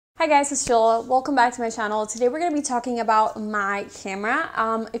Hi guys, it's Sheila. Welcome back to my channel. Today we're going to be talking about my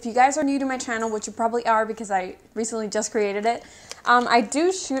camera. If you guys are new to my channel, which you probably are because I recently just created it, I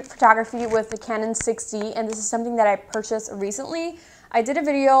do shoot photography with the Canon 6D, and this is something that I purchased recently. I did a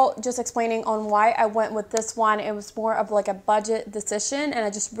video just explaining on why I went with this one. It was more of like a budget decision, and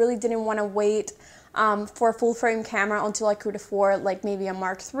I just really didn't want to wait for a full frame camera until I could afford like maybe a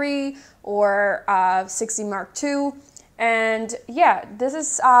Mark III or a 60 Mark II. And yeah, this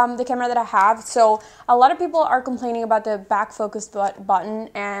is the camera that I have. So a lot of people are complaining about the back focus button,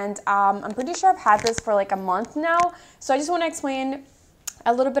 and I'm pretty sure I've had this for like a month now. So I just want to explain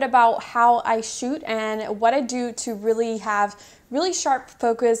a little bit about how I shoot and what I do to really have really sharp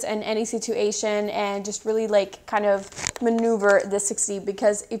focus in any situation and just really like kind of maneuver the 60,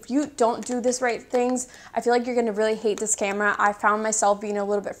 because if you don't do this right things, I feel like you're going to really hate this camera. I found myself being a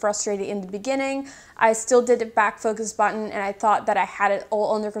little bit frustrated in the beginning. I still did the back focus button and I thought that I had it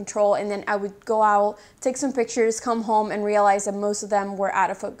all under control, and then I would go out, take some pictures, come home and realize that most of them were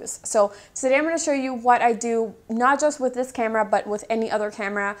out of focus. So today I'm going to show you what I do, not just with this camera but with any other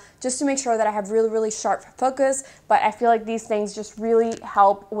camera, just to make sure that I have really sharp focus. But I feel like these things just really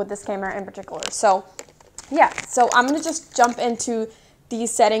help with this camera in particular. So yeah, so I'm gonna just jump into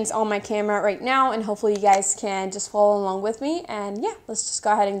these settings on my camera right now, and hopefully you guys can just follow along with me. And yeah, let's just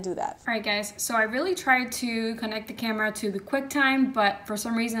go ahead and do that. Alright guys, so I really tried to connect the camera to the QuickTime, but for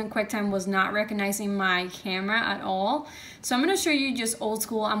some reason QuickTime was not recognizing my camera at all. So I'm going to show you just old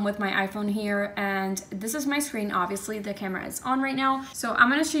school. I'm with my iPhone here, and this is my screen. Obviously the camera is on right now. So I'm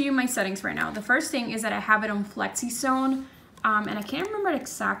going to show you my settings right now. The first thing is that I have it on Flexi Zone. And I can't remember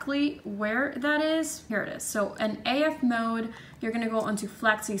exactly where that is. Here it is. So in AF mode, you're gonna go onto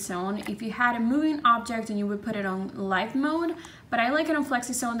Flexi Zone. If you had a moving object, then you would put it on live mode, but I like it on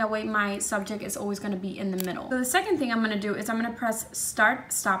Flexi Zone. That way my subject is always gonna be in the middle. So the second thing I'm gonna do is I'm gonna press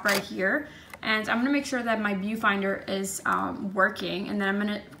start, stop right here. And I'm gonna make sure that my viewfinder is working. And then I'm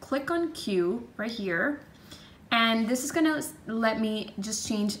gonna click on Q right here. And this is gonna let me just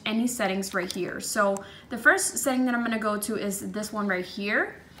change any settings right here. So the first setting that I'm gonna go to is this one right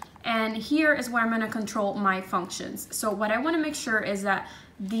here. And here is where I'm gonna control my functions. So what I wanna make sure is that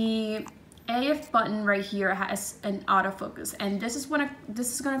the AF button right here has an autofocus. And this is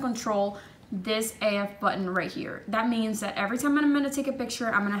gonna control this AF button right here. That means that every time I'm gonna take a picture,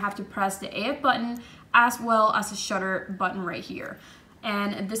 I'm gonna have to press the AF button as well as the shutter button right here.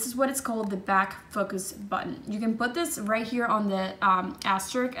 And this is what it's called, the back focus button. You can put this right here on the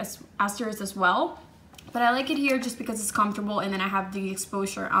asterisk as well, but I like it here just because it's comfortable, and then I have the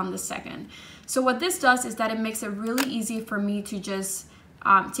exposure on the second. So what this does is that it makes it really easy for me to just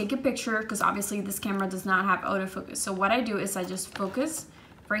take a picture, because obviously this camera does not have autofocus. So what I do is I just focus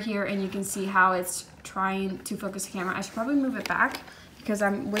right here, and you can see how it's trying to focus the camera. I should probably move it back because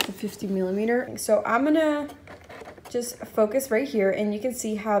I'm with the 50mm. So I'm gonna just focus right here, and you can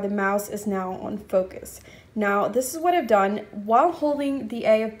see how the mouse is now on focus. Now this is what I've done. While holding the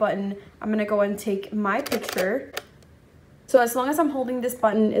AF button, I'm gonna go and take my picture. So as long as I'm holding this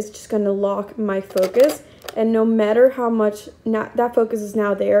button, it's just gonna lock my focus, and no matter how much, that focus is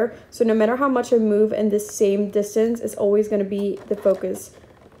now there, so no matter how much I move in the same distance, it's always gonna be the focus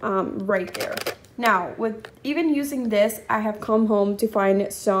right there. Now with even using this, I have come home to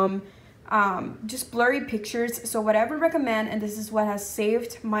find some just blurry pictures. So what I would recommend, and this is what has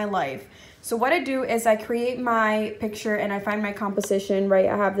saved my life. So what I do is I create my picture and I find my composition, right?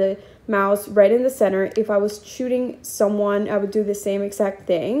 I have the mouse right in the center. If I was shooting someone, I would do the same exact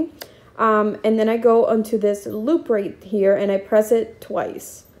thing. And then I go onto this loop right here and I press it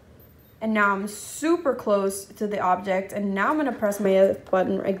twice. And now I'm super close to the object, and now I'm gonna press my F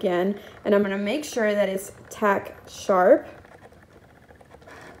button again, and I'm gonna make sure that it's tack sharp.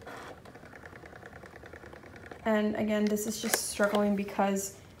 And again, this is just struggling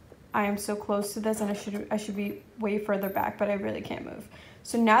because I am so close to this, and I should be way further back, but I really can't move.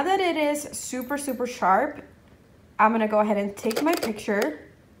 So now that it is super sharp, I'm gonna go ahead and take my picture,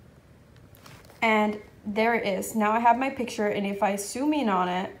 and there it is. Now I have my picture, and if I zoom in on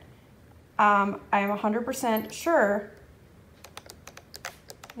it, I am 100% sure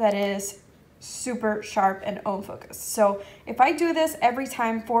that it is super sharp and on focus. So if I do this every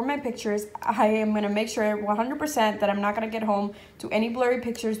time for my pictures, I am going to make sure 100% that I'm not going to get home to any blurry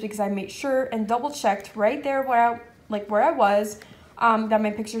pictures, because I made sure and double checked right there where I was that my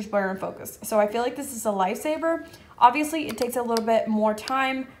pictures were in focus. So I feel like this is a lifesaver. Obviously it takes a little bit more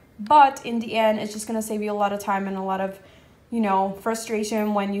time, but in the end it's just going to save you a lot of time and a lot of, you know,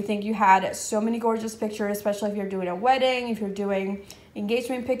 frustration when you think you had so many gorgeous pictures, especially if you're doing a wedding, if you're doing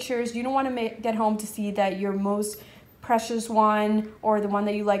engagement pictures. You don't want to get home to see that your most precious one or the one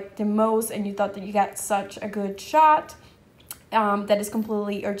that you like the most and you thought that you got such a good shot that is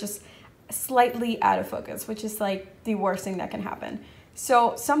completely or just slightly out of focus, which is like the worst thing that can happen.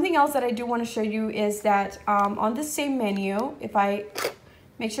 So something else that I do want to show you is that on the same menu, if I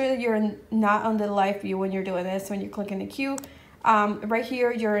make sure that you're not on the live view when you're doing this, when you're clicking the Q, right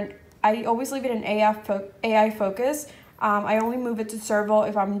here, I always leave it in AI focus. I only move it to servo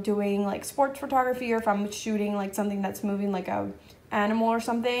if I'm doing like sports photography or if I'm shooting like something that's moving like a animal or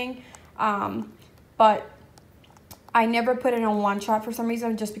something. But I never put it on one shot for some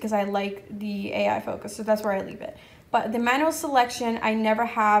reason, just because I like the AI focus. So that's where I leave it. But the manual selection, I never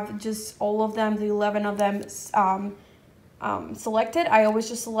have just all of them, the 11 of them selected. I always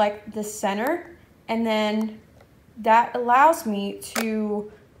just select the center, and then that allows me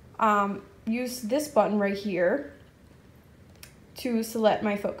to use this button right here to select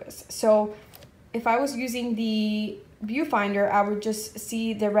my focus. So if I was using the viewfinder, I would just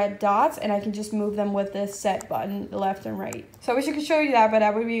see the red dots and I can just move them with this set button left and right. So I wish I could show you that, but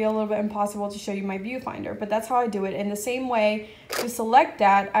that would be a little bit impossible to show you my viewfinder, but that's how I do it. In the same way, to select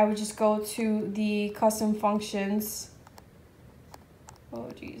that, I would just go to the custom functions.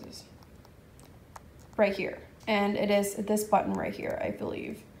 Oh Jesus. Right here. And it is this button right here, I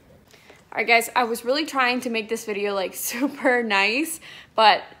believe. Alright guys, I was really trying to make this video like super nice,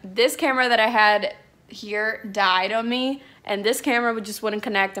 but this camera that I had here died on me, and this camera just wouldn't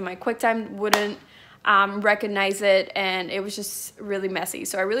connect, and my QuickTime wouldn't recognize it, and it was just really messy.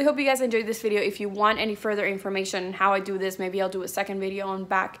 So I really hope you guys enjoyed this video. If you want any further information on how I do this, maybe I'll do a second video on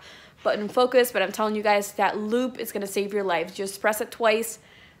back button focus, but I'm telling you guys, that loop is going to save your life. Just press it twice,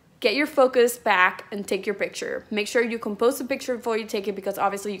 get your focus back, and take your picture. Make sure you compose the picture before you take it, because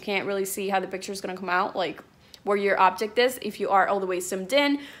obviously you can't really see how the picture is going to come out, like where your object is if you are all the way zoomed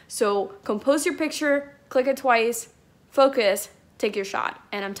in. So compose your picture, click it twice, focus, take your shot,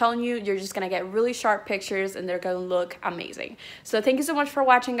 and I'm telling you, you're just gonna get really sharp pictures and they're gonna look amazing. So thank you so much for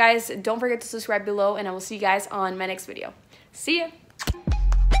watching, guys. Don't forget to subscribe below, and I will see you guys on my next video. See ya.